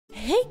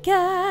Hey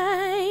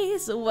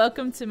guys,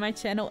 welcome to my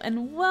channel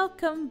and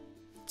welcome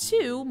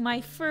to my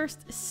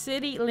first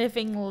city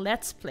living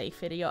let's play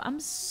video. I'm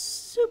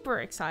super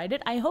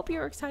excited. I hope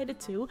you're excited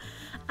too.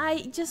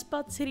 I just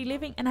bought city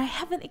living and I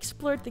haven't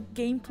explored the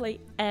gameplay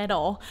at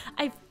all.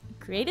 I've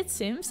created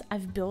Sims,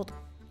 I've built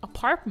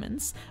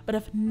apartments, but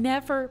I've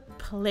never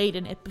played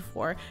in it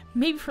before.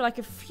 Maybe for like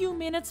a few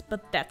minutes,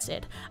 but that's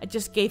it. I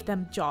just gave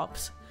them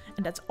jobs.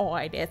 And that's all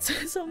I did.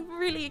 So I'm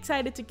really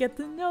excited to get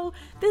to know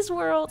this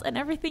world and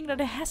everything that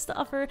it has to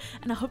offer.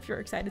 And I hope you're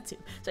excited too.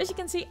 So as you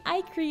can see,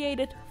 I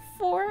created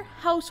 4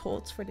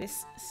 households for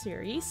this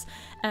series.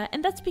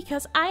 And that's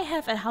because I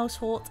have a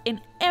household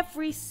in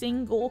every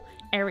single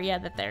area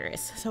that there is.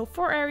 So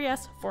 4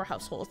 areas, 4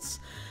 households.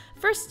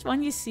 First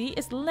one you see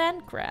is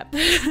land grab.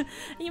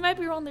 You might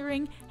be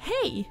wondering,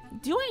 hey,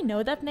 do I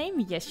know that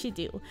name? Yes, you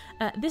do.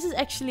 This is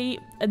actually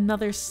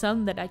another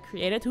son that I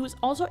created who is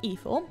also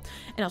evil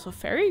and also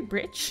very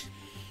rich.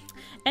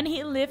 And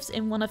he lives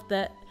in one of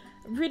the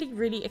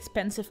really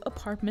expensive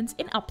apartments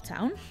in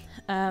Uptown.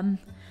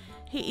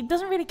 He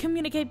doesn't really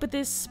communicate with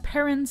his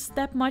parents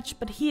that much,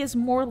 but he is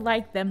more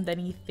like them than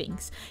he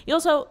thinks.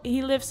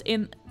 He lives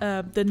in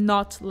the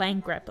not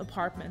land grab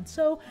apartment,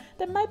 so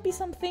there might be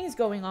some things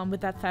going on with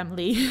that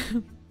family.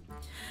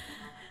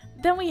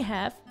 Then we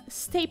have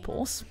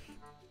Staples.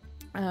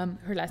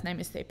 Her last name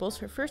is Staples.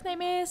 Her first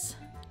name is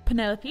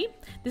Penelope.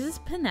 This is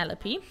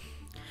Penelope.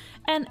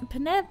 And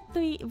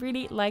Penelope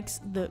really likes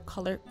the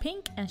color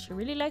pink and she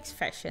really likes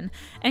fashion.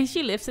 And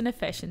she lives in a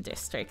fashion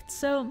district,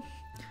 so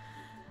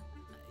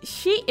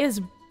she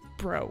is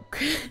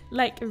broke,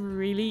 like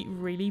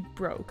really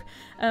broke.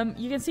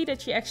 You can see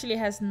that she actually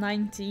has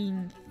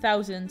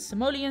 19,000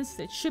 simoleons.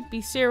 That should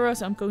be 0,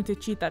 so I'm going to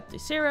cheat that to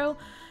 0.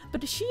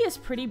 But she is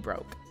pretty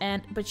broke,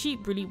 but she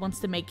really wants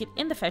to make it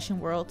in the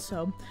fashion world,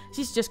 so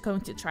she's just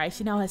going to try.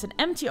 She now has an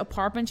empty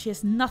apartment, she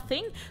has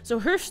nothing, so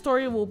her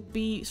story will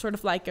be sort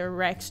of like a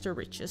rags to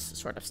riches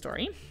sort of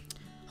story,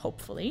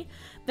 hopefully.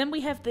 Then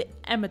we have the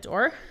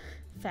Amador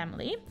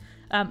family.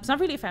 It's not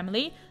really a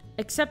family,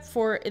 except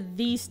for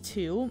these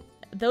 2.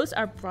 Those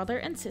are brother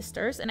and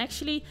sisters, and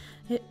actually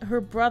her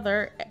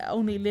brother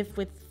only lived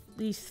with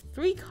these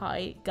 3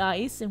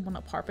 guys in one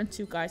apartment,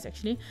 2 guys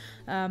actually,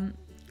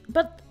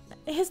 but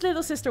his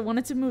little sister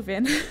wanted to move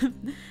in.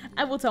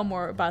 I will tell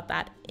more about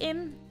that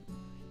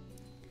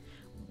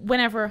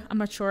whenever, I'm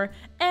not sure.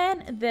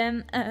 And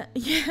then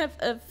you have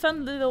a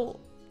fun little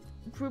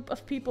group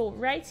of people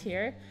right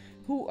here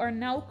who are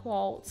now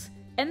called,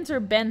 enter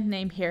band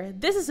name here.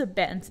 This is a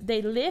band.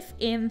 They live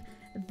in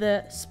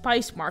the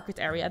Spice Market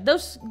area.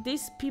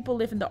 These people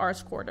live in the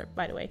Arts Quarter,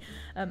 by the way.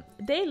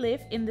 They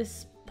live in the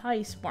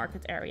Spice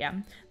Market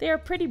area. They are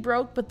pretty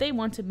broke, but they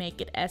want to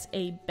make it as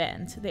a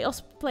band. They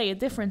also play a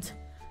different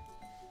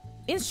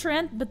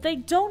instrument, but they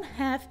don't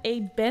have a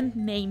band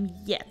name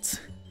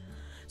yet.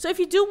 So if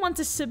you do want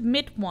to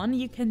submit one,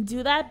 you can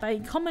do that by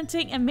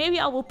commenting, and maybe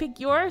I will pick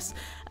yours.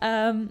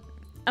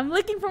 I'm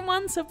looking for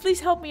one, so please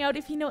help me out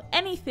if you know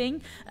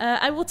anything.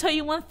 I will tell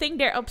you one thing,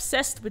 they're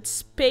obsessed with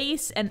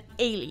space and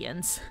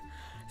aliens.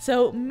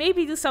 So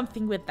maybe do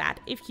something with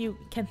that if you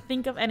can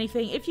think of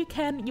anything. If you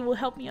can, you will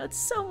help me out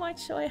so much,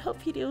 so I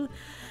hope you do.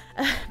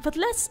 But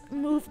let's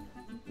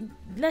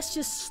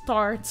just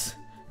start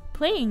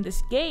playing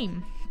this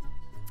game.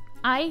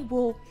 I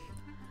will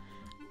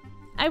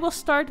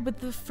start with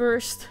the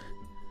first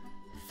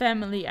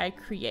family I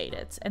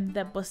created, and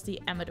that was the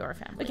Amador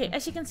family. Okay,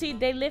 as you can see,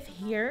 they live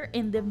here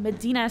in the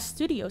Medina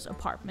Studios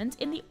apartment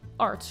in the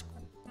Arts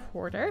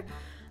Quarter.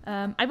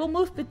 I will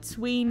move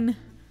between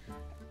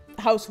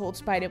households,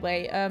 by the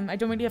way. I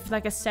don't really have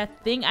like a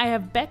set thing. I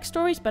have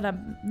backstories, but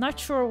I'm not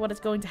sure what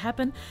is going to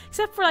happen,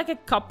 except for like a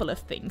couple of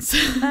things.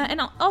 And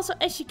also,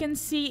 as you can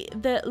see,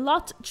 the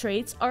lot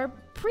traits are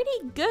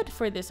pretty good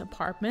for this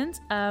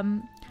apartment.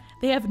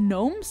 They have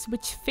gnomes,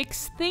 which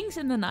fix things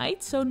in the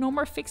night, so no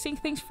more fixing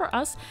things for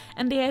us.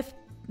 And they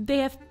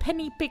have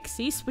penny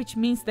pixies, which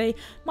means they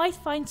might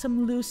find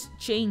some loose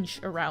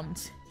change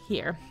around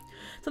here.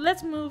 So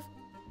let's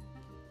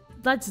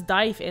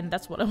dive in.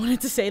 That's what I wanted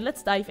to say.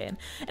 Let's dive in.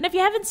 And if you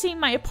haven't seen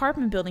my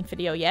apartment building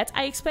video yet,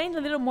 I explained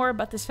a little more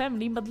about this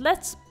family, but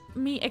let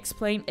me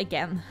explain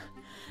again.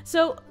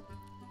 So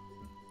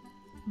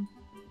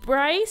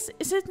Bryce,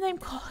 is his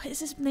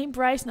name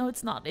Bryce? No,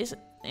 it's not. Is it?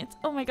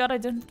 Oh my god, I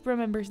don't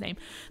remember his name.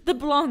 The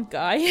blonde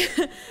guy.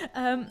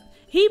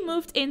 He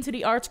moved into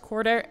the Arts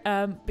Quarter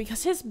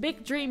because his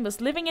big dream was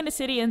living in the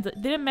city and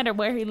it didn't matter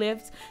where he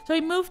lived. So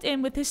he moved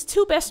in with his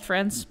 2 best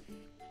friends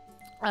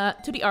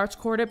to the Arts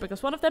Quarter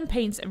because one of them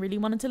paints and really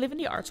wanted to live in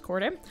the Arts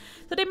Quarter.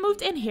 So they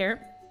moved in here.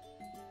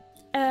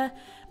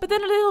 But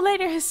then a little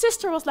later his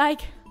sister was like,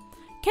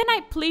 can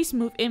I please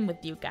move in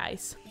with you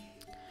guys?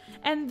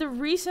 And the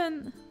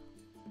reason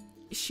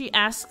she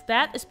asked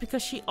that is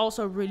because she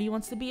also really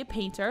wants to be a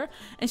painter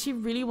and she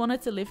really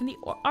wanted to live in the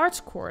Arts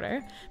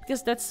Quarter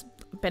because that's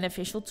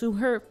beneficial to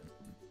her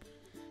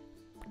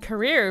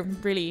career,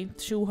 really,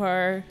 to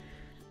her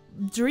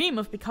dream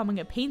of becoming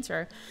a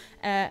painter.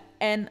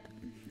 And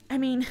I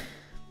mean,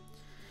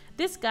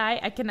 This guy,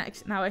 I can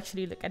now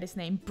actually look at his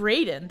name.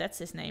 Braden, that's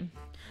his name.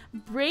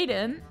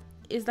 Braden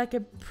is like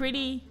a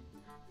pretty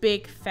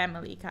big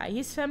family guy.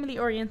 He's family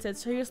oriented,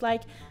 so he was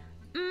like,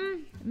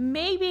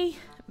 maybe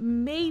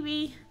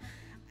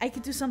I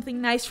could do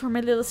something nice for my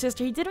little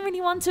sister. He didn't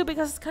really want to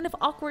because it's kind of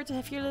awkward to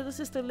have your little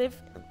sister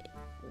live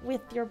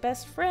with your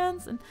best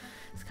friends, and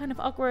it's kind of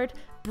awkward.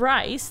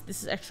 Bryce,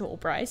 this is actual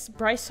Bryce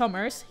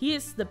Summers, he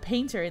is the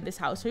painter in this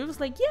house, so he was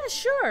like, yeah,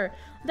 sure,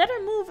 let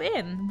her move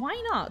in,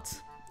 why not?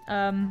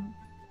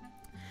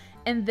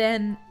 And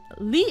then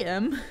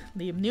Liam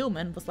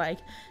Newman was like,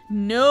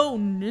 no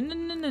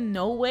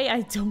way,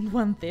 I don't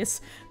want this,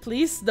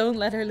 please don't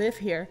let her live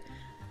here.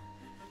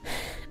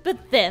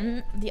 But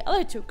then the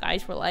other two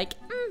guys were like,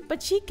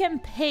 but she can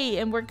pay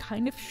and we're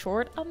kind of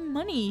short on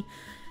money.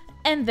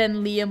 And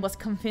then Liam was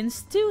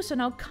convinced too, so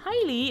now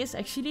Kylie is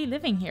actually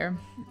living here.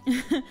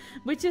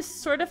 Which is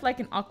sort of like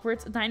an awkward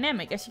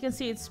dynamic. As you can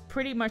see, it's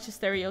pretty much a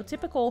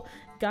stereotypical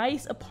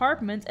guy's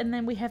apartment, and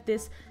then we have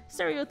this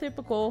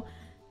stereotypical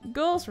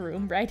girl's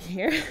room right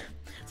here.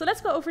 So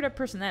let's go over their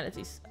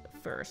personalities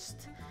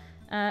first.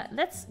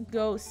 Let's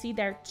go see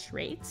their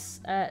traits.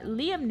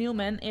 Liam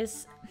Newman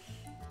is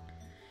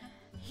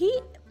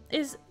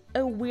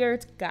a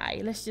weird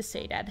guy, let's just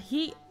say that.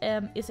 He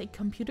is a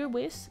computer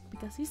whiz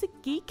because he's a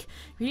geek,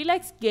 really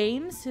likes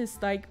games. His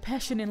like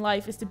passion in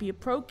life is to be a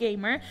pro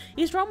gamer.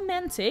 He's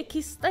romantic,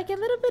 he's like a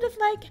little bit of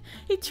like,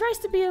 he tries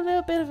to be a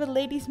little bit of a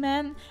ladies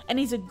man, and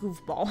he's a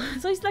goofball.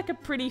 So he's like a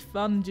pretty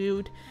fun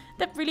dude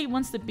that really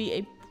wants to be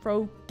a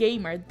pro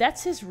gamer.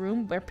 That's his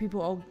room where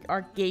people all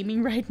are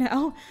gaming right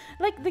now.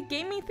 Like the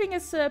gaming thing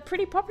is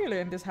pretty popular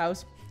in this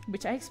house,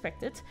 which I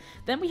expected.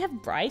 Then we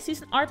have Bryce,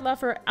 he's an art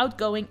lover,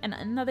 outgoing, and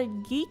another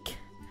geek.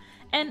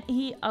 And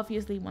he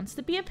obviously wants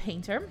to be a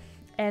painter.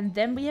 And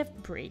then we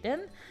have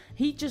Braden.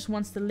 He just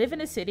wants to live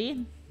in a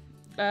city.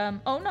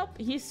 Oh no,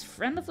 he's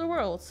friend of the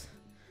world.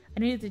 I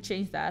needed to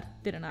change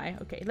that, didn't I?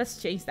 Okay,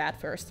 let's change that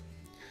first.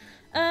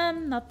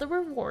 Not the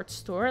reward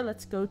store.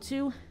 Let's go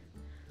to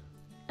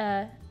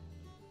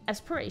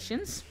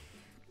aspirations.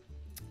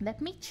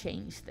 Let me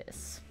change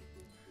this.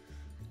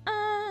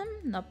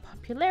 Not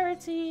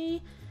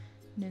popularity.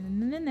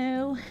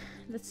 No.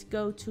 Let's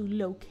go to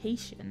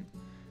location.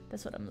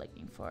 That's what I'm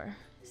looking for.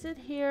 Is it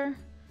here?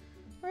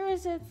 Where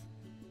is it?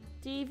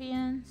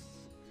 Deviance.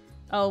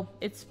 Oh,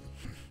 it's...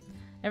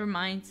 Never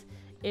mind.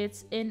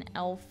 It's in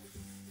Elf...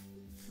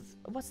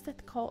 What's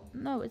that called?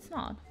 No, it's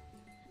not.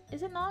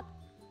 Is it not?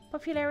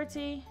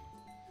 Popularity.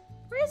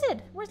 Where is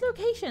it? Where's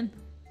location?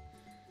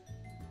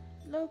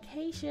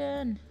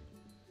 Location.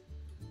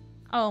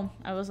 Oh,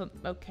 I wasn't...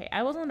 Okay,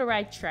 I was on the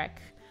right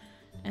track.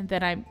 And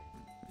then I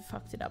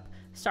fucked it up.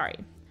 Sorry.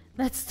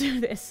 Let's do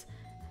this.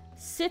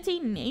 City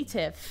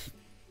native.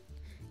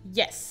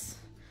 Yes.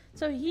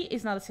 So he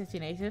is not a city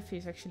native.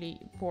 He's actually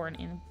born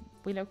in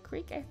Willow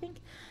Creek, I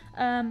think.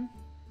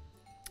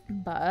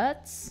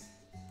 But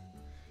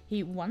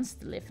he wants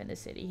to live in the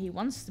city. He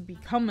wants to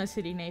become a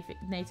city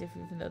native,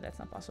 even though that's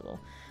not possible.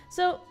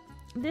 So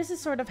this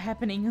is sort of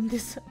happening in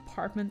this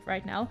apartment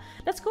right now.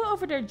 Let's go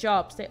over their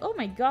jobs. Oh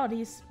my god,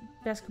 he's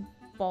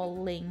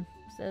basketballing.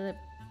 So the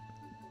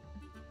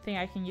thing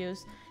I can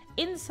use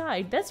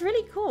inside. That's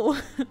really cool.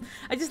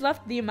 I just love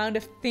the amount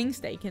of things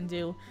they can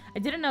do. I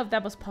didn't know if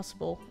that was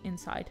possible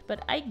inside,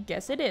 but I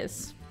guess it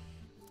is.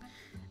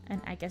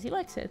 And I guess he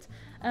likes it.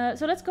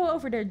 So let's go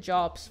over their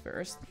jobs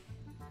first.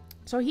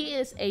 So he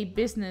is a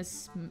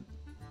business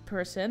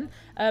person.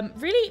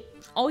 Really,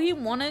 all he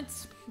wanted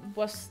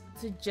was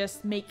to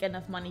just make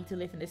enough money to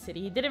live in the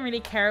city. He didn't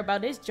really care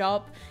about his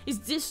job. He's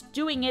just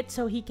doing it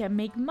so he can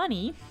make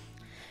money.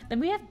 Then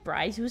we have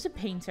Bryce, who's a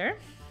painter.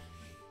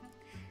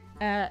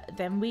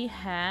 Then we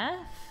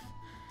have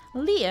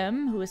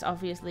Liam, who is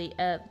obviously,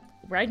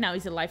 right now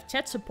he's a live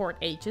chat support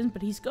agent,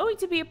 but he's going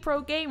to be a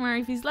pro gamer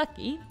if he's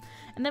lucky.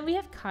 And then we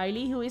have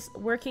Kylie, who is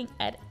working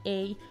at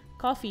a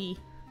coffee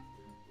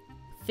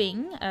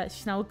thing.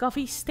 She's now a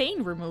coffee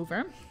stain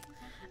remover.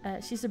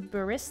 She's a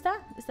barista,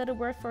 is that a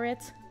word for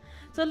it?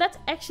 So let's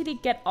actually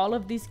get all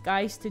of these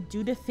guys to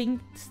do the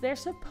things they're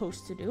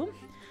supposed to do.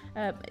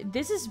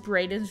 This is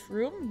Braden's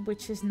room,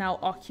 which is now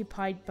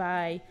occupied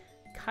by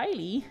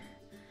Kylie.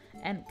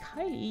 And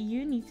Kylie,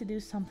 you need to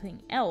do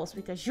something else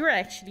because you're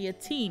actually a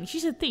teen.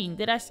 She's a teen,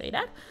 did I say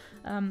that?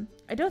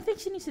 I don't think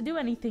she needs to do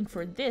anything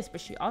for this,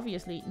 but she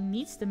obviously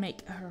needs to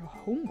make her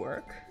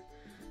homework.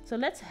 So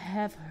let's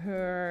have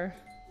her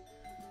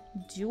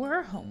do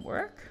her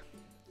homework.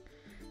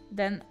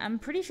 Then I'm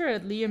pretty sure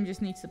that Liam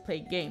just needs to play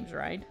games,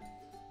 right?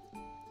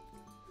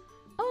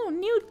 Oh,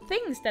 new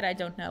things that I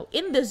don't know.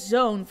 In the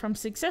zone from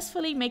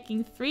successfully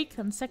making 3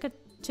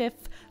 consecutive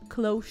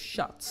close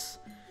shots.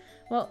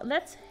 Well,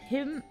 let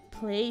him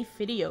play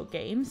video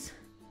games.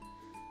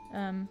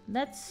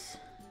 Let's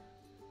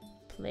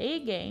play a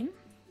game.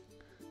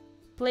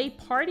 Play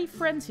Party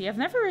Frenzy. I've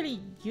never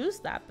really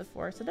used that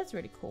before, so that's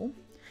really cool.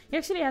 He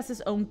actually has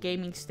his own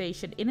gaming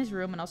station in his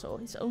room and also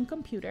his own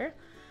computer.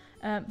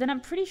 Then I'm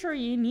pretty sure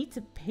you need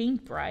to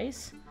paint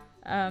Bryce.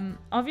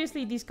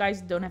 Obviously these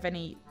guys don't have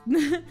any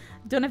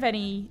don't have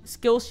any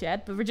skills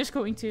yet, but we're just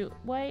going to...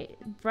 Why?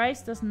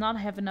 Bryce does not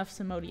have enough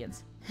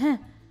simoleons.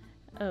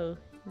 Oh,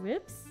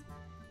 whoops.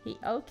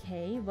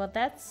 Okay, well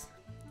that's...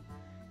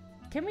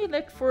 Can we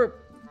look for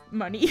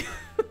money?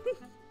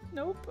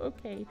 Nope,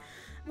 okay.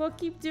 Well,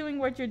 keep doing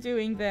what you're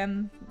doing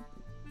then.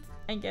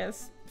 I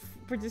guess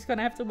we're just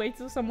gonna have to wait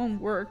till someone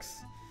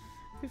works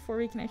before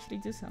we can actually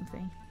do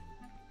something.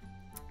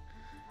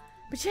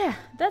 But yeah,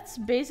 that's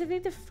basically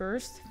the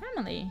first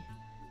family.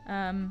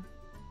 I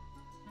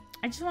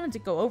just wanted to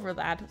go over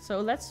that.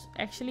 So let's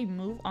actually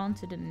move on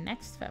to the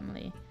next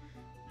family.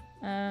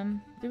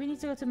 Do we need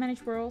to go to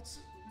Manage Worlds?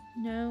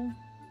 No.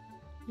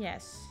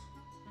 Yes.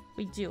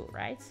 We do,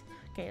 right?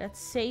 Okay, let's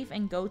save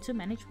and go to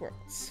Manage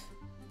Worlds.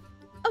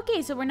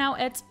 Okay, so we're now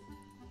at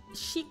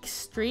Chic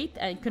Street.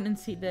 I couldn't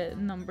see the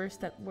numbers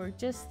that were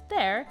just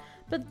there.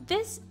 But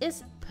this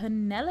is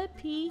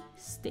Penelope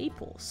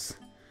Staples.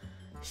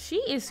 She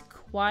is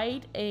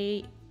quite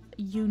a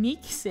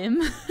unique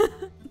sim.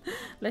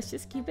 Let's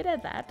just keep it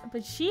at that.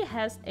 But she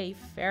has a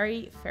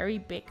very, very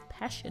big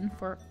passion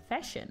for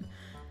fashion.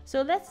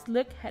 So let's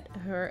look at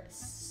her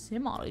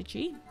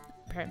simology.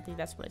 Apparently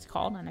that's what it's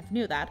called, and I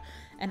knew that.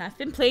 And I've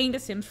been playing The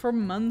Sims for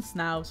months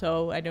now,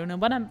 so I don't know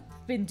what I've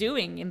been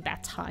doing in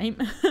that time.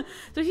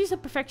 So she's a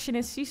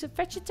perfectionist, she's a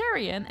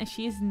vegetarian, and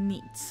she is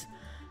neat.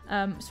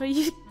 So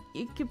you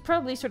could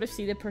probably sort of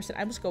see the person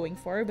I was going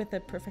for with the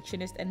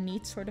perfectionist and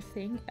neat sort of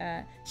thing.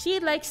 She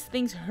likes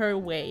things her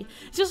way.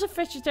 She's also a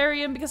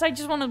vegetarian because I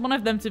just wanted one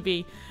of them to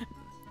be.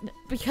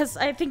 Because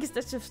I think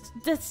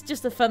that's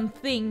just a fun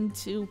thing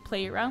to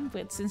play around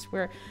with, since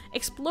we're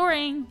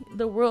exploring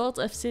the world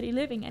of city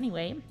living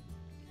anyway.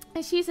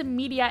 And she's a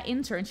media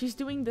intern. She's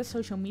doing the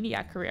social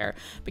media career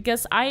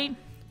because I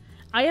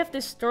have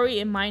this story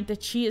in mind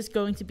that she is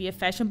going to be a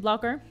fashion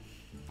blogger.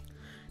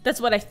 That's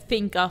what I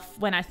think of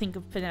when I think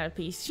of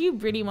Penelope. She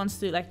really wants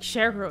to like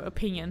share her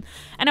opinion.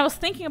 And I was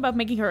thinking about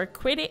making her a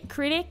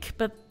critic,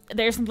 but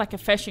there isn't like a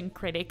fashion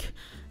critic.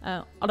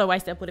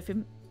 Otherwise that would have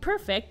been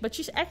perfect, but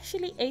she's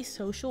actually a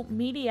social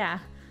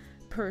media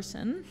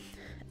person.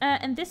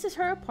 And this is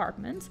her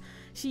apartment.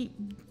 She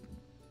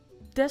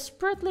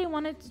desperately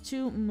wanted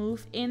to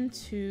move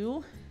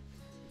into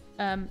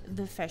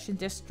the fashion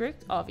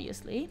district,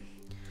 obviously.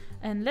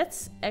 And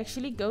let's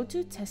actually go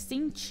to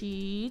testing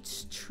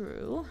cheats.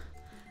 True.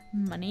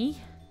 Money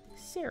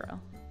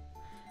 0.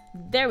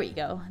 There we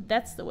go.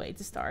 That's the way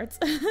to start.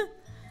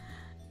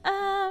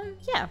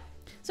 Yeah.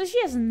 So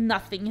she has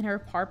nothing in her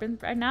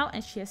apartment right now,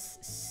 and she has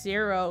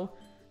 $0.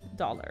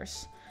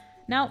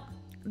 Now,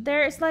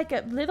 there's like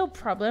a little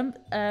problem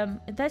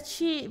that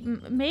she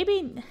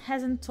maybe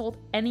hasn't told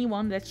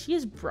anyone that she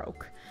is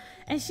broke.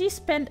 And she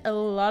spent a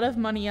lot of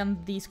money on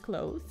these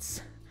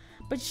clothes,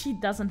 but she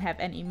doesn't have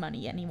any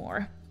money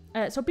anymore.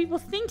 So people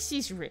think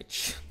she's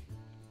rich.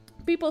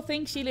 People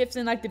think she lives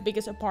in like the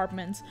biggest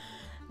apartment.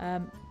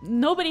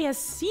 Nobody has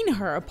seen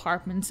her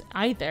apartment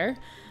either.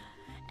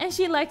 And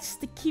she likes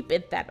to keep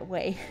it that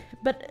way.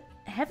 But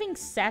having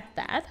said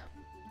that,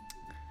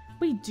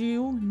 we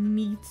do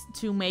need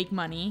to make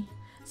money.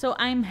 So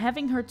I'm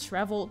having her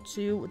travel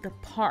to the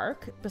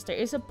park, because there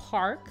is a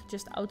park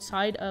just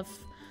outside of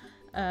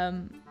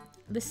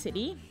the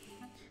city.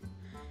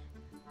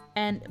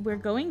 And we're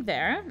going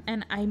there,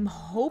 and I'm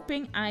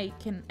hoping I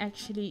can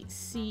actually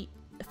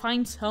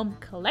find some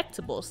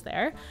collectibles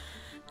there.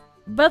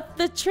 But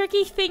the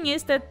tricky thing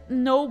is that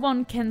no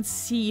one can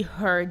see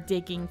her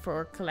digging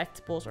for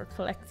collectibles or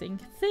collecting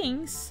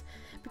things,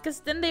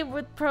 because then they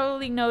would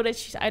probably know that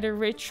she's either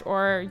rich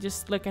or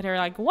just look at her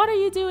like, what are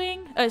you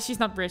doing? She's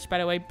not rich, by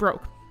the way,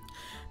 broke.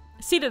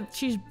 See that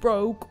she's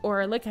broke,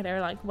 or look at her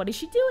like, what is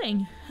she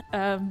doing?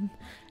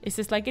 Is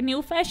this like a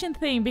new fashion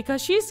thing?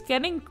 Because she's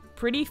getting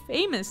pretty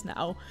famous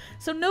now.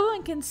 So no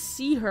one can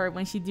see her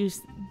when she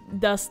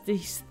does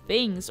these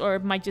things, or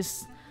it might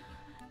just...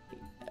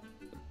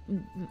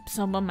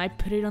 someone might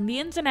put it on the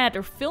internet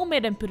or film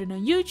it and put it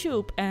on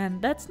YouTube,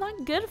 and that's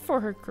not good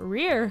for her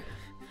career.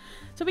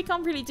 So we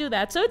can't really do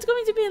that. So it's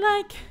going to be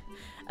like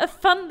a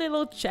fun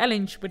little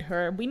challenge with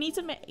her. We need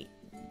to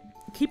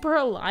keep her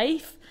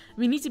alive.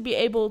 We need to be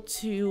able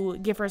to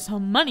give her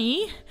some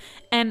money,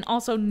 and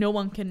also no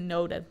one can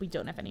know that we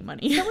don't have any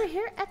money. So we're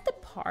here at the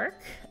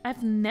park.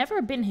 I've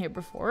never been here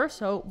before,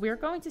 so we're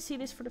going to see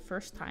this for the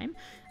first time.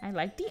 I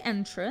like the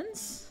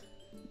entrance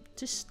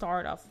to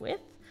start off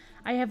with.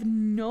 I have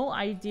no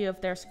idea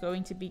if there's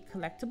going to be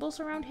collectibles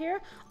around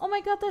here. Oh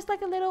my god, there's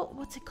like a little,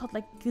 what's it called?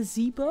 Like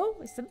gazebo?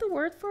 Is that the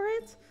word for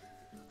it?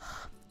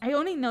 I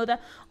only know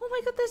that. Oh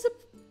my god, there's a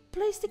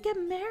place to get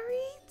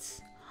married.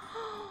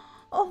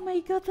 Oh my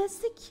god, that's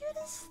the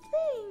cutest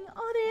thing.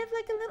 Oh, they have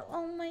like a little,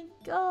 oh my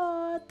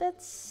god,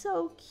 that's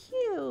so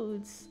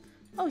cute.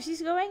 Oh,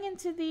 she's going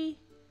into the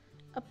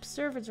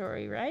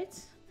observatory, right?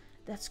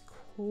 That's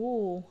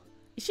cool.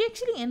 Is she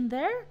actually in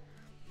there?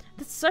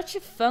 That's such a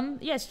fun...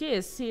 Yes, she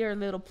is. See her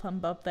little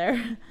plump up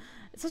there.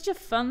 It's such a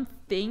fun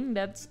thing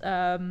that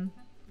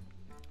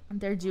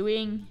they're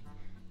doing.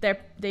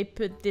 They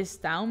put this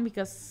down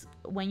because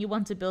when you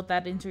want to build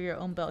that into your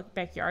own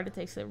backyard, it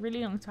takes a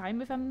really long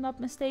time, if I'm not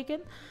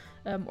mistaken,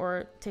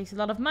 or takes a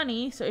lot of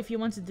money. So if you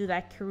want to do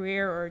that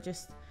career or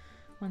just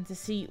want to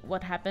see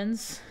what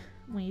happens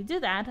when you do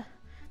that,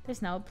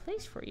 there's now a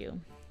place for you.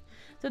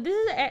 So this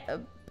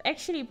is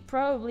actually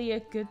probably a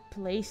good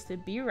place to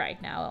be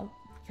right now,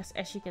 because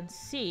as you can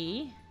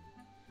see,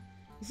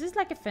 this is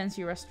like a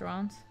fancy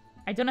restaurant.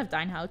 I don't have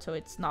dine out, so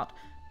it's not,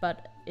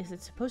 but is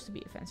it supposed to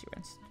be a fancy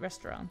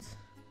restaurant?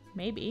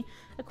 Maybe.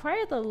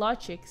 Acquire the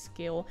logic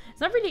skill.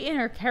 It's not really in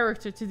her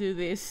character to do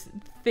these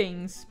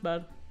things,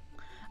 but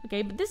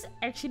okay. But this is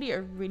actually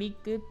a really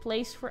good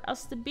place for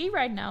us to be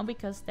right now,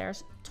 because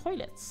there's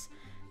toilets.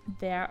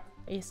 There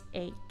is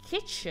a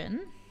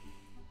kitchen,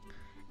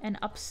 and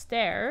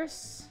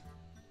upstairs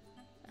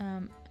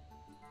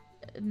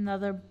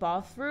another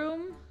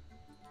bathroom.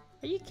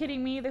 Are you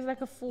kidding me? There's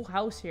like a full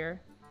house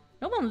here.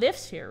 No one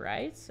lives here,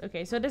 right?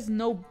 Okay, so there's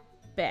no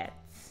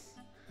beds.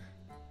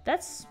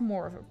 That's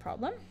more of a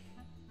problem.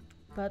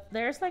 But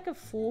there's like a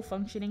full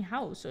functioning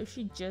house. So if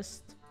she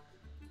just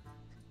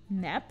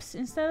naps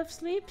instead of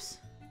sleeps,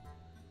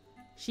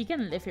 she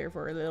can live here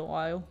for a little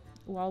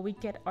while we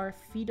get our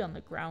feet on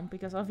the ground.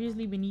 Because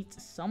obviously we need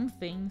some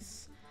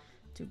things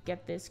to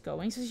get this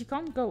going. So she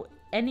can't go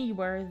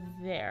anywhere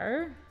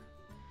there.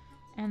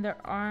 And there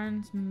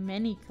aren't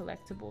many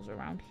collectibles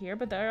around here.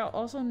 But there are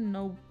also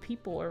no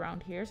people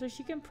around here. So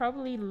she can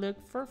probably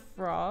look for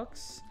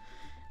frogs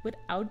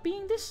without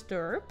being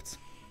disturbed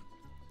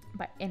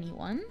by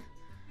anyone.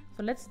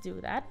 So let's do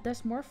that.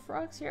 There's more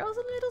frogs here.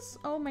 Also little...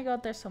 Oh my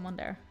god, there's someone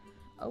there.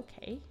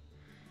 Okay.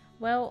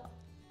 Well,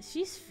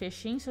 she's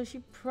fishing, so she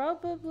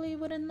probably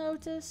wouldn't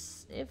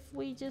notice if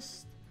we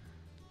just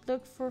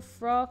look for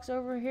frogs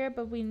over here.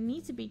 But we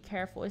need to be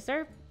careful. Is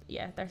there...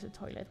 Yeah, there's a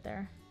toilet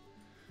there.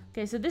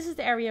 Okay, so this is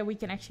the area we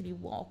can actually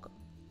walk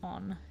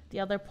on.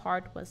 The other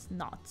part was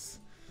not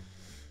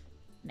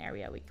an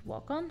area we could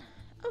walk on.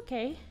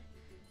 Okay.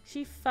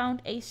 She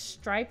found a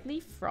striped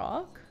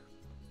frog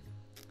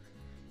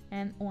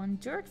and one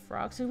dirt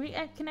frog. So we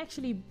can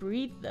actually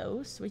breed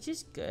those, which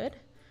is good,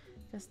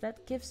 because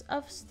that gives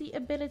us the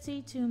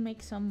ability to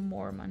make some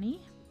more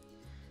money.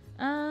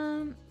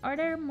 Are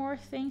there more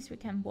things we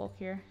can walk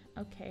here?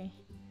 Okay.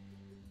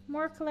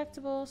 More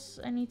collectibles.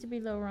 I need to be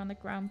lower on the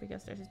ground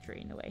because there's a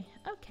tree in the way.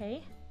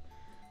 Okay.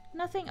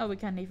 Nothing. Oh, we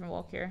can't even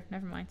walk here.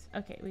 Never mind.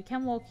 Okay, we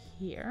can walk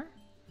here.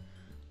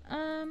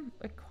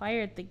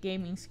 Acquired the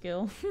gaming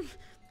skill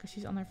because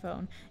she's on her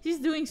phone. She's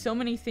doing so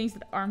many things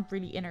that aren't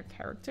really in her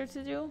character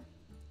to do.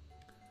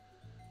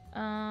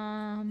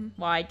 Well,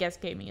 I guess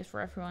gaming is for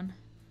everyone.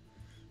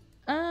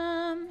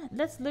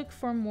 Let's look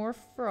for more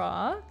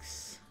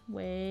frogs.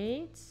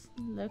 Wait,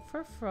 look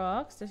for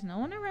frogs. There's no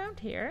one around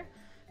here,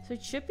 so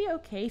it should be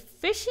okay.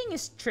 Fishing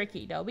is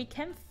tricky though. We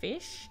can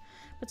fish,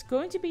 but it's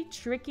going to be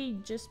tricky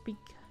just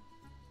because...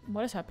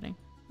 What is happening?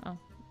 Oh,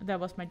 that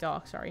was my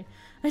dog, sorry.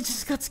 I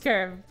just got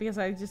scared because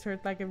I just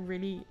heard like a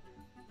really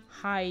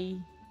high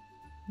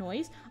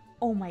noise.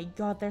 Oh my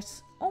god,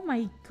 there's... Oh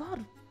my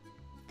god.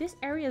 This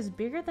area is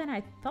bigger than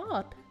I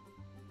thought.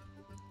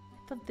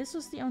 I thought this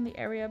was the only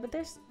area, but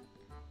there's...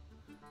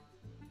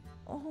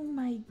 Oh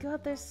my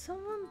god, there's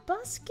someone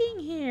busking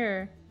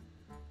here.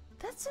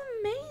 That's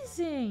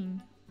amazing.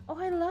 Oh,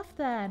 I love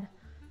that.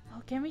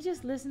 Oh, can we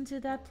just listen to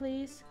that,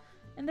 please?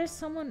 And there's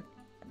someone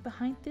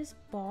behind this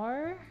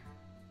bar,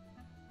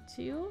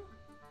 too.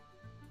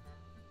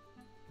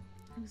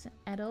 Who's an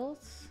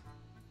adult.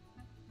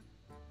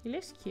 He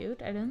looks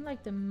cute. I don't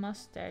like the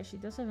mustache. He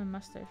does have a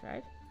mustache,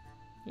 right?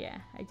 Yeah,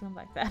 I don't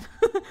like that.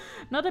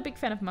 Not a big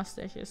fan of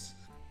mustaches.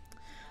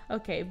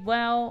 Okay,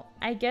 well,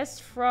 I guess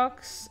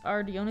frogs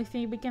are the only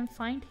thing we can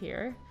find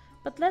here.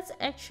 But let's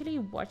actually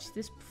watch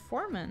this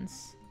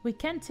performance. We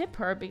can tip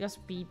her because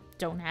we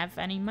don't have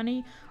any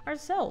money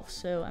ourselves,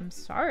 so I'm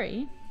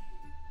sorry.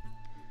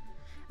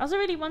 I also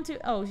really want to...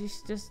 Oh,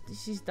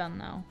 she's done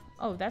now.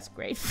 Oh, that's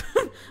great.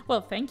 Well,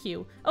 thank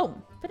you. Oh,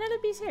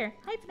 Penelope's here.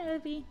 Hi,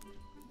 Penelope.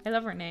 I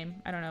love her name.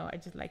 I don't know, I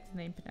just like the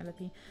name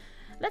Penelope.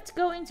 Let's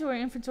go into our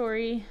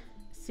inventory,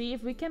 see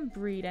if we can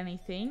breed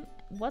anything.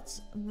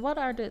 What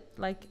are the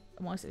like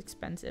most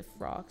expensive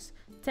frogs?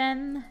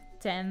 10,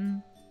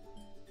 10,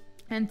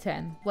 and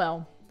 10.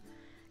 Well,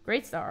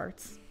 great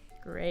start.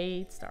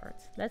 Great start.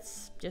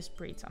 Let's just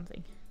breed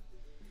something.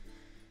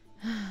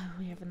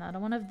 We have another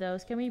one of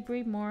those. Can we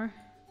breed more?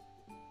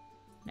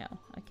 No.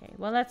 Okay.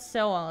 Well, let's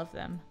sell all of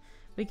them.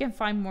 We can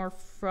find more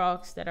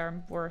frogs that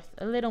are worth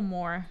a little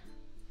more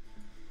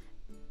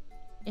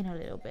in a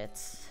little bit.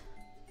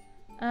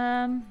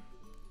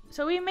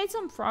 So we made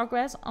some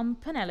progress on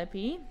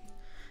Penelope,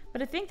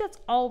 but I think that's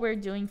all we're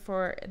doing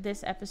for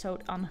this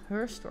episode on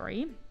her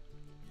story,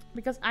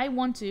 because I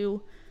want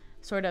to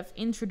sort of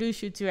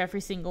introduce you to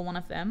every single one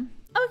of them.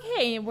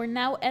 Okay, we're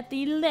now at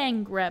the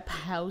Landgrab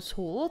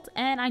household,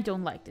 and I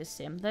don't like this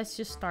sim. Let's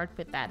just start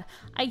with that.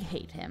 I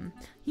hate him.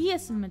 He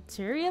is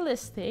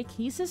materialistic,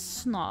 he's a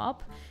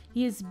snob,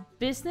 he is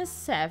business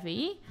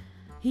savvy,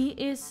 he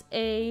is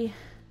a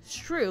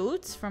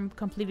shrewd from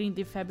completing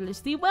the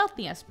fabulously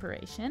wealthy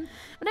aspiration.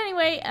 But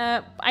anyway,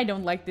 I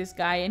don't like this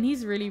guy, and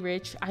he's really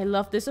rich. I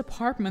love this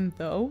apartment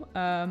though.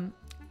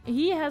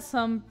 He has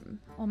some...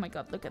 Oh my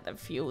god, look at that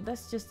view.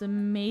 That's just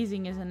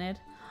amazing, isn't it?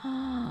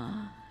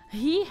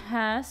 He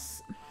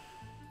has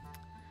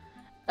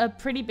a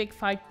pretty big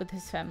fight with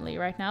his family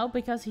right now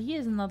because he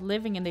is not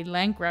living in the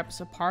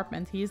Landgrab's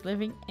apartment. He is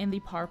living in the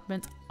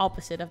apartment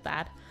opposite of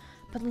that.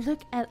 But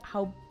look at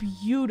how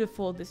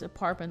beautiful this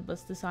apartment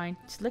was designed.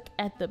 Just look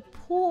at the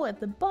pool at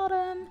the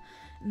bottom.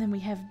 And then we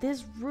have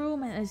this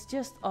room, and it's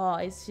just, oh,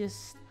 it's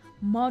just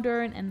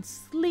modern and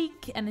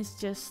sleek, and it's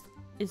just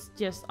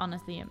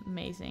honestly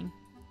amazing.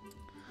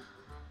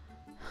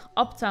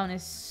 Uptown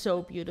is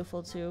so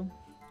beautiful too.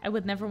 I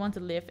would never want to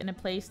live in a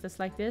place that's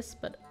like this,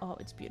 but oh,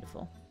 it's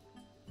beautiful.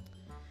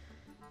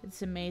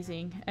 It's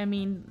amazing. I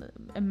mean,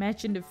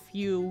 imagine the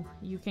view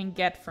you can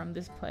get from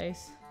this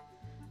place.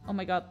 Oh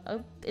my god.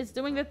 Oh, it's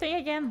doing the thing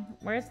again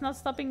where it's not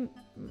stopping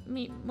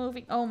me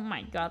moving. Oh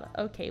my god.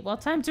 Okay, well,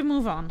 time to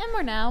move on. And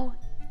we're now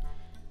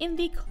in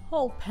the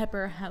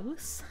Culpepper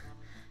house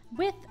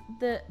with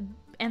the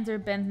enter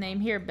band name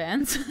here,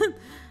 band.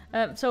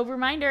 So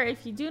reminder,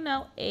 if you do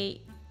know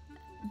a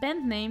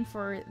band name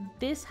for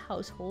this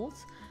household,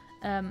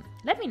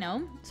 let me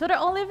know. So they're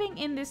all living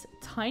in this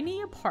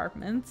tiny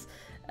apartment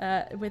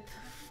with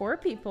 4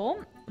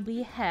 people.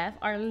 We have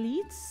our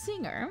lead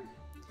singer,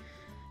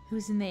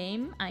 whose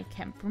name I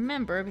can't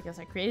remember because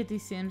I created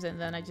these sims and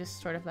then I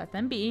just sort of let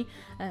them be.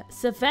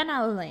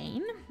 Savannah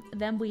Lane.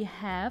 Then we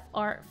have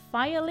our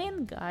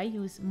violin guy,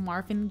 who's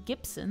Marvin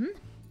Gibson.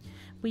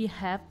 We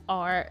have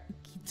our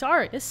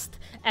guitarist,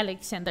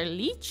 Alexander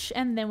Leach.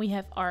 And then we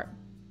have our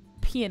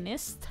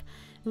pianist,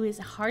 who is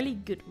Harley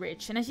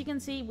Goodrich. And as you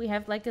can see, we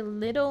have like a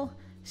little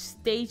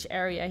stage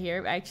area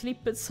here. I actually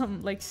put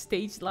some like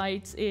stage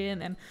lights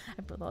in, and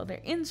I put all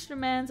their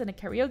instruments and a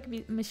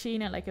karaoke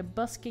machine and like a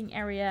busking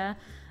area.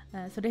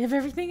 So they have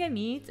everything they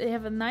need. They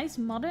have a nice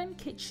modern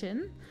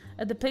kitchen.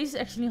 The place is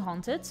actually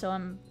haunted, so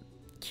I'm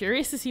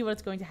curious to see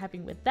what's going to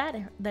happen with that.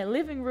 The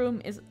living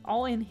room is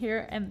all in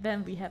here, and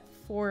then we have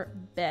 4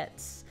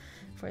 beds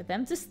for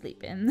them to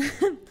sleep in.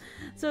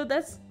 So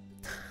that's...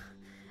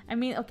 I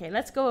mean, okay,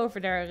 let's go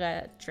over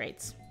their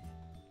traits.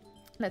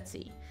 Let's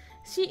see.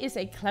 She is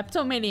a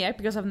kleptomaniac,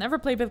 because I've never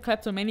played with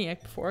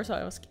kleptomaniac before, so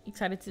I was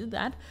excited to do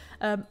that.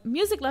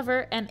 Music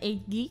lover and a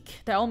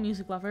geek. They're all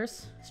music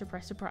lovers.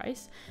 Surprise,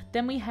 surprise.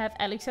 Then we have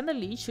Alexander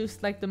Leach,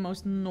 who's like the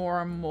most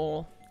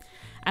normal.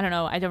 I don't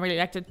know, I don't really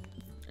like the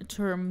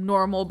term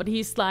normal, but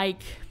he's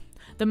like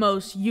the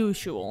most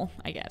usual,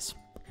 I guess.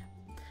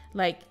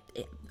 Like,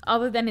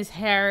 other than his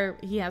hair,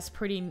 he has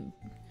pretty,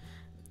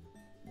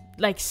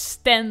 like,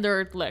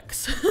 standard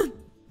looks.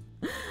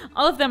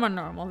 All of them are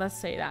normal, let's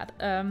say that.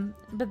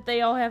 But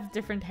they all have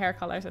different hair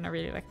colors, and I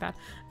really like that.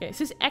 Okay, so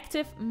he's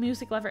active,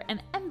 music lover,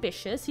 and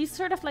ambitious. He's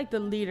sort of like the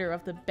leader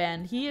of the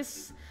band. He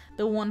is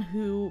the one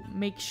who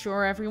makes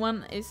sure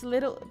everyone is a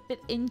little bit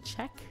in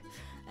check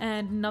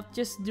and not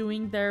just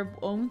doing their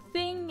own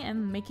thing,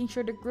 and making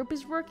sure the group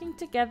is working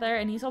together.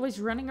 And he's always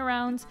running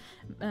around,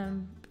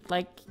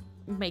 like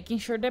making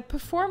sure they're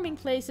performing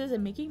places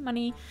and making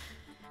money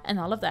and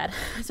all of that.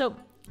 So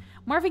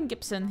Marvin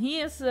Gibson, he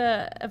is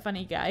a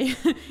funny guy.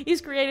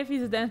 He's creative,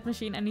 he's a dance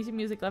machine, and he's a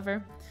music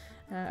lover.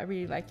 I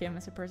really like him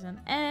as a person.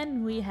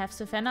 And we have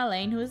Savannah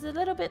Lane, who is a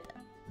little bit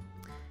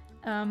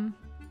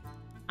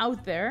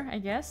out there, I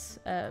guess.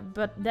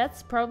 But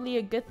that's probably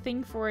a good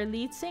thing for a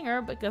lead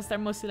singer, because they're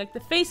mostly like the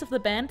face of the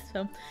band.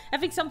 So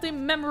having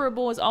something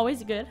memorable is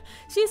always good.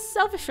 She's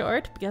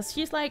self-assured, because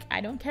she's like,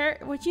 I don't care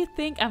what you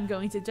think, I'm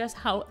going to dress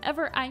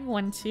however I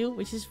want to,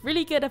 which is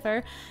really good of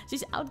her.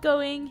 She's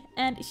outgoing,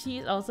 and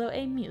she's also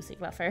a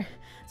music lover.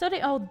 So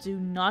they all do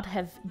not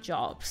have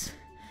jobs,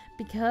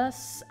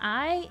 because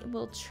I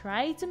will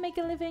try to make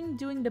a living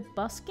doing the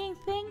busking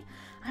thing.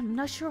 I'm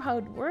not sure how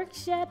it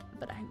works yet,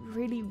 but I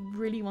really,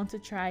 really want to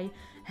try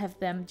have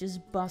them just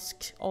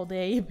busk all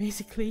day,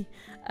 basically.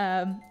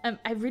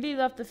 I really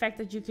love the fact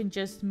that you can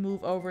just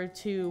move over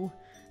to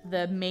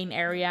the main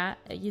area.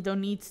 You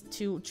don't need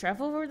to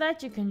travel over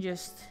that. You can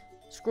just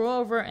scroll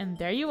over and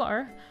there you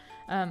are.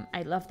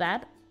 I love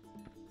that.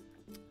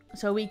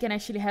 So we can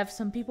actually have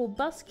some people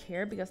busk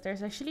here, because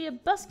there's actually a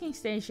busking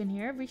station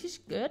here, which is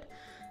good.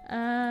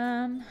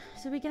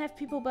 So we can have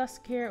people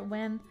busk here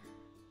when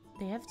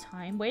they have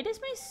time. Wait, is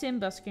my sim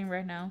busking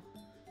right now?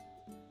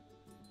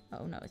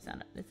 Oh no, it's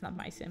not. It's not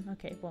my sim.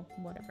 Okay, well,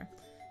 whatever.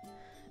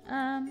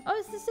 Oh,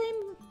 it's the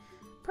same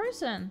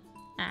person.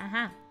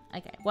 Aha.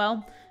 Okay,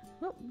 well,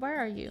 where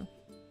are you?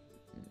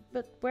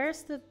 But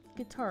where's the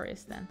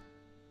guitarist then?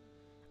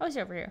 Oh, he's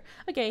over here.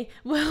 Okay,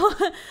 well,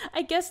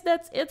 I guess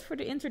that's it for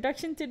the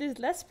introduction to this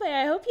Let's Play.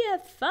 I hope you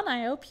had fun.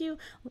 I hope you...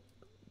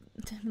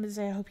 I'm gonna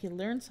say I hope you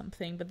learned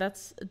something, but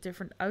that's a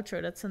different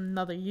outro. That's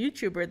another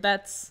YouTuber.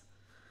 That's...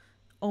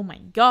 Oh my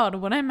god,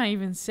 what am I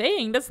even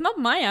saying? That's not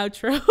my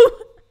outro.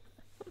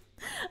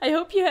 I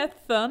hope you had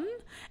fun,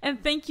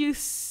 and thank you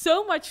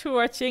so much for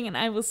watching, and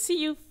I will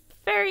see you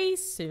very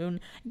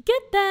soon.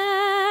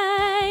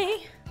 Goodbye!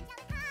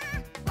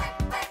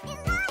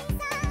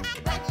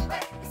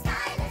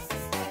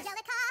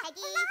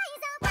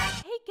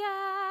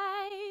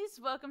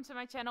 welcome to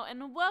my channel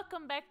and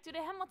welcome back to the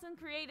Hamilton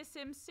Create a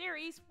Sim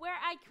series where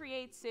I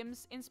create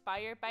Sims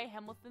inspired by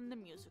Hamilton the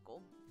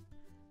musical.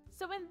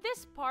 So in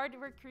this part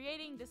we're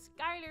creating the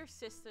Schuyler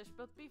sisters,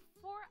 but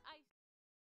before I